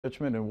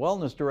Enrichment and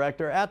Wellness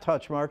Director at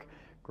Touchmark,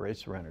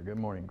 Grace Renner. Good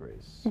morning,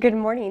 Grace. Good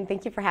morning.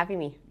 Thank you for having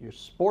me. You're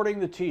sporting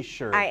the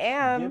t-shirt. I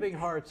am. Giving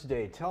Hearts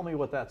Day. Tell me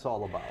what that's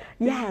all about.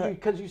 Yeah.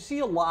 Because you see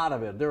a lot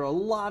of it. There are a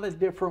lot of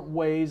different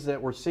ways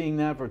that we're seeing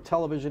that for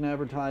television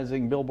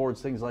advertising,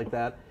 billboards, things like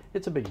that.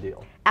 It's a big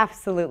deal.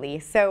 Absolutely.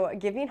 So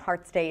Giving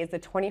Hearts Day is a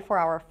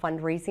 24-hour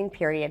fundraising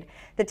period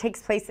that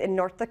takes place in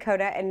North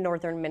Dakota and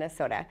northern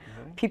Minnesota.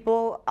 Okay.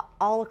 People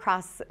all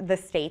across the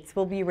states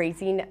will be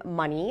raising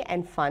money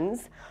and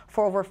funds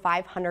for over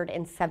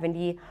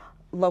 570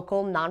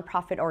 local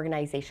nonprofit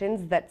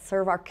organizations that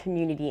serve our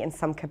community in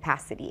some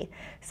capacity.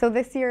 So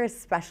this year is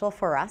special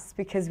for us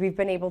because we've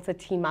been able to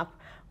team up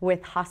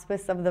with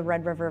Hospice of the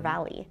Red River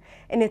Valley.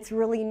 And it's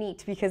really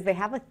neat because they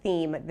have a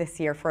theme this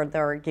year for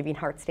their Giving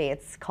Hearts Day.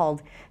 It's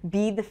called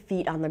Be the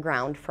Feet on the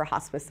Ground for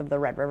Hospice of the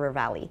Red River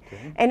Valley.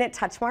 Okay. And at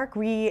Touchmark,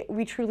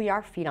 we truly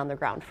are feet on the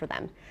ground for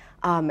them.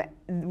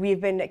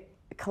 We've been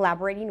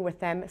collaborating with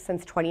them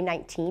since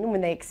 2019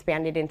 when they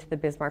expanded into the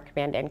Bismarck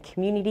Band and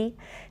community.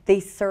 They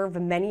serve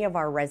many of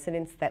our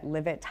residents that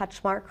live at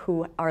Touchmark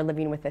who are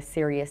living with a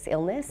serious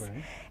illness.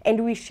 Right.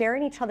 And we share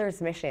in each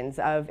other's missions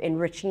of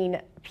enriching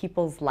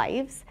people's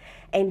lives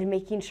and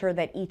making sure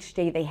that each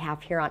day they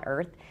have here on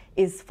earth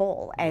is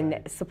full and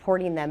right.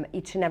 supporting them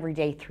each and every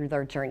day through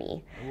their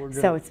journey.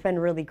 So it's been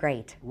really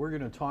great. We're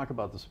going to talk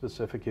about the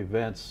specific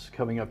events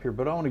coming up here,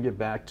 but I want to get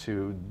back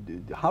to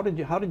how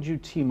did you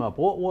team up?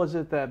 What was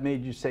it that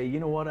made you say, you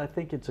know what, I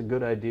think it's a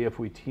good idea if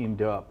we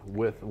teamed up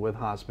with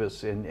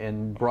Hospice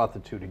and brought the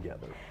two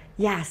together?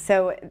 Yeah,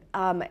 so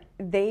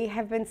they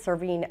have been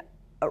serving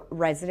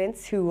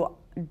residents who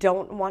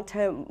don't want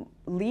to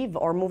leave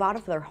or move out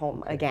of their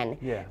home again,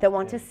 that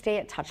want to stay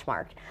at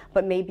Touchmark,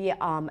 but maybe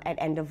at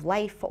end of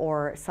life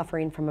or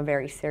suffering from a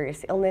very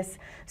serious illness.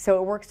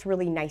 So it works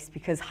really nice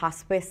because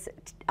hospice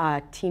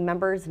team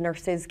members,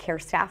 nurses, care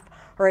staff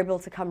are able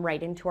to come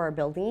right into our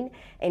building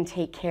and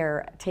take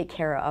care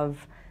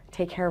of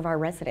our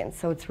residents.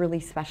 So it's really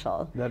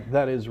special.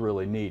 That is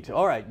really neat.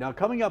 All right, now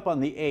coming up on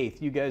the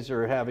 8th, you guys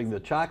are having the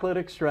Chocolate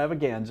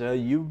Extravaganza.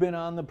 You've been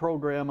on the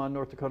program on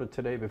North Dakota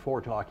Today before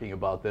talking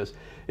about this.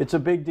 It's a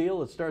big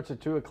deal. It starts at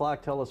 2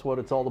 o'clock. Tell us what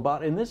it's all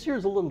about. And this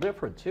year's a little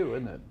different too,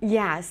 isn't it?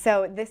 Yeah,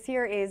 so this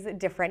year is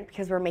different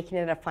because we're making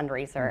it a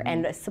fundraiser,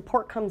 and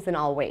support comes in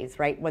all ways,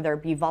 right? Whether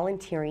it be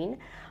volunteering,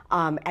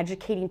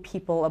 educating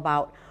people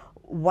about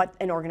what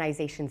an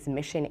organization's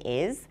mission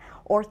is,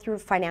 or through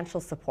financial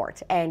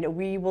support. And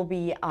we will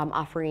be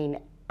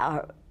offering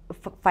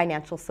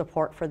financial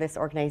support for this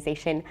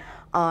organization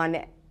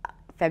on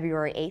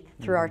February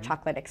 8th through our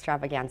Chocolate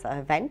Extravaganza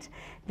event.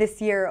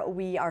 This year,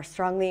 we are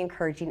strongly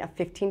encouraging a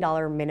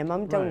 $15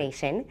 minimum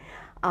donation.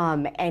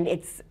 And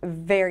it's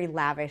very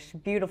lavish,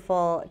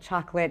 beautiful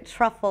chocolate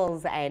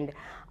truffles and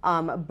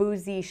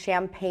boozy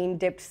champagne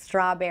dipped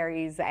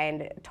strawberries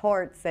and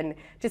torts, and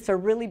just a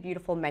really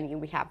beautiful menu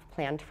we have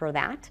planned for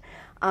that.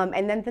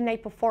 And then the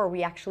night before,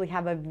 we actually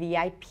have a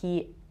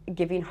VIP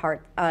Giving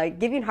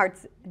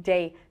Hearts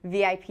Day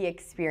VIP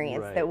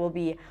experience that we'll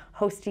be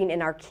hosting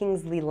in our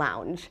Kingsley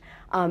Lounge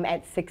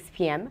at 6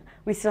 p.m.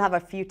 We still have a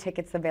few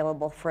tickets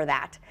available for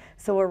that.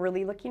 So we're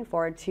really looking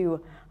forward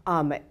to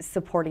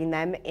supporting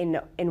them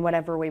in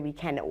whatever way we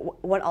can.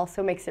 What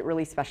also makes it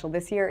really special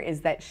this year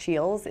is that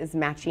Shields is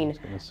matching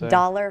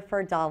dollar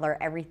for dollar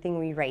everything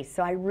we raise.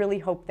 So I really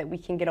hope that we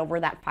can get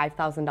over that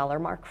 $5,000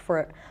 mark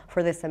for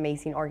this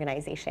amazing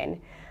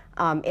organization.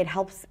 It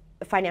helps,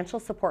 financial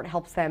support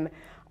helps them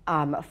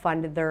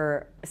fund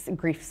their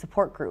grief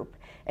support group.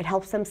 It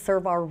helps them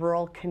serve our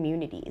rural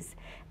communities.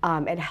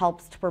 It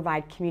helps to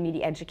provide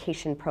community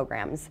education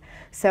programs.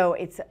 So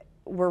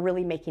we're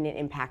really making an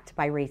impact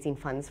by raising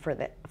funds for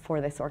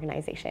this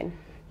organization.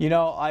 You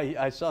know,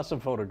 I saw some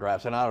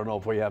photographs, and I don't know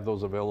if we have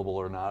those available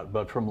or not,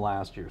 but from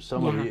last year,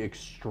 some of the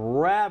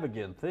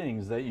extravagant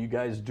things that you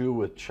guys do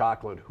with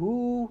chocolate.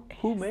 Who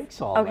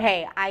makes all that?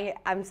 Okay,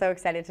 I'm so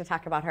excited to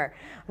talk about her.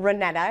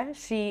 Renetta,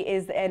 she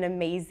is an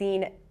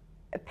amazing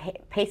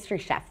pastry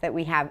chef that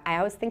we have. I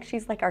always think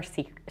she's like our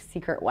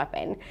secret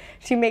weapon.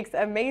 She makes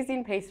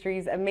amazing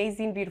pastries,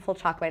 amazing, beautiful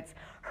chocolates.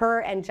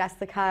 Her and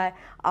Jessica,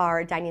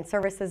 our dining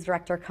services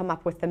director, come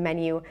up with the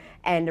menu,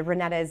 and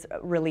Renetta is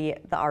really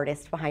the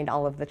artist behind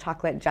all of the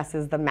chocolate. Jess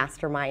is the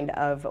mastermind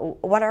of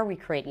what are we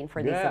creating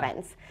for these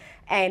events.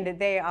 And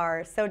they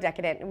are so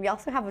decadent. We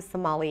also have a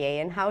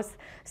sommelier in-house,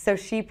 so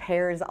she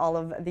pairs all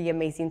of the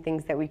amazing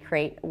things that we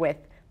create with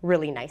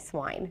really nice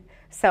wine.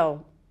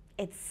 So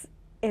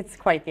it's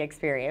quite the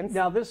experience.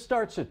 Now this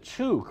starts at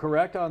 2,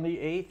 correct, on the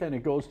 8th, and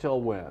it goes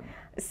till when?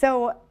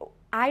 So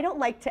I don't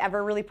like to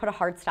ever really put a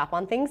hard stop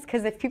on things,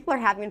 because if people are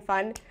having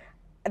fun,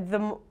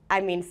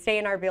 stay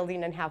in our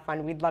building and have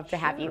fun. We'd love to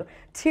have you.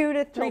 2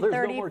 to 3:30, 4.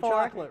 There's no more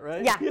chocolate,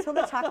 right? Yeah, till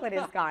the chocolate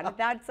is gone.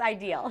 That's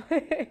ideal.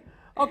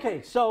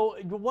 Okay, so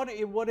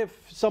what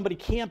if somebody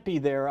can't be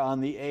there on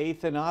the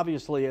 8th? And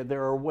obviously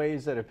there are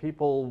ways that if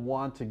people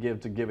want to give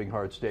to Giving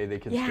Hearts Day, they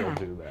can still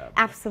do that.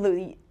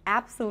 Absolutely.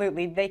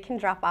 Absolutely. They can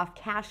drop off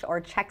cash or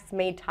checks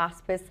made to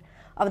Hospice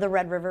of the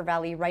Red River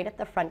Valley right at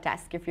the front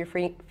desk if you're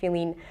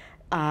feeling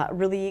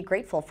really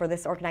grateful for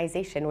this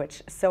organization,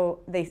 which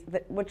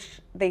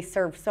they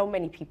serve so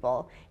many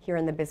people here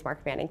in the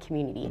Bismarck-Mandan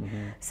community.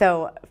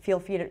 So feel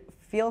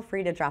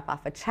free to drop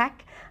off a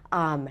check.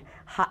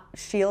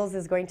 Shields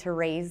is going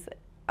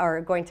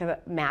to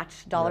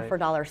match dollar for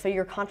dollar, so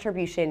your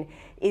contribution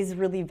is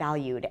really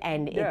valued.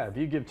 And yeah, if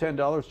you give $10,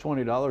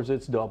 $20,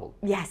 it's doubled.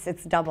 Yes,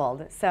 it's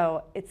doubled,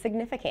 so it's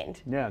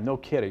significant. Yeah, no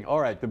kidding. All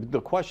right,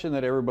 the question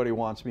that everybody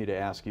wants me to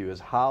ask you is,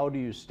 how do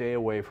you stay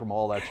away from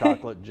all that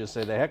chocolate and just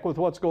say, the heck with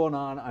what's going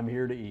on, I'm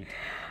here to eat?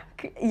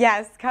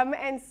 Yes, come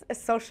and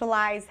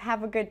socialize,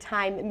 have a good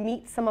time,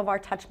 meet some of our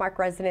Touchmark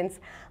residents.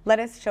 Let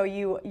us show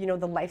you,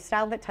 the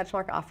lifestyle that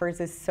Touchmark offers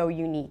is so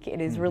unique. It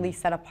is really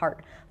set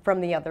apart from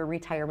the other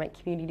retirement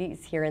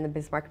communities here in the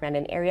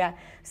Bismarck-Mandan area.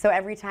 So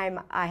every time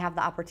I have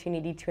the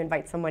opportunity to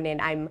invite someone in,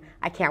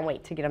 I can't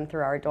wait to get them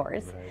through our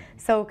doors. Right.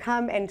 So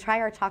come and try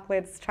our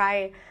chocolates,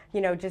 try,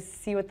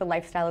 just see what the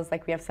lifestyle is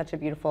like. We have such a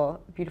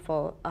beautiful,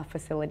 beautiful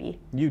facility.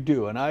 You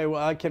do, and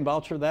I can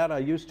vouch for that. I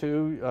used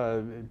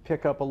to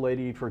pick up a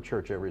lady for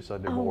church every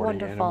Sunday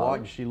morning. Wonderful.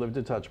 And she lived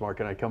in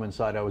Touchmark, and I come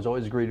inside. I was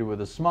always greeted with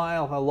a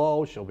smile,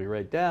 hello, she'll be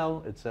right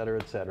down, et cetera,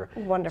 et cetera.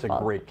 Wonderful.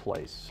 It's a great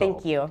place. So,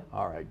 thank you.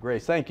 All right,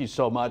 Grace, thank you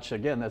so much.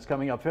 Again, that's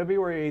coming up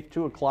February 8th,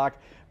 2 o'clock.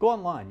 Go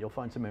online, you'll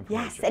find some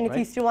information. Yes, and if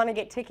you still want to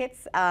get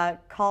tickets,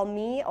 call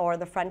me or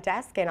the front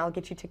desk, and I'll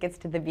get you tickets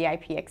to the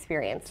VIP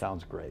experience.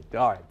 Sounds great.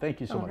 All right,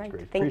 thank you so much,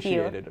 Grace. Thank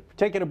you. Appreciate it.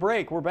 Taking a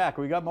break, we're back.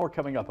 We got more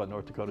coming up on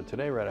North Dakota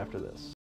Today right after this.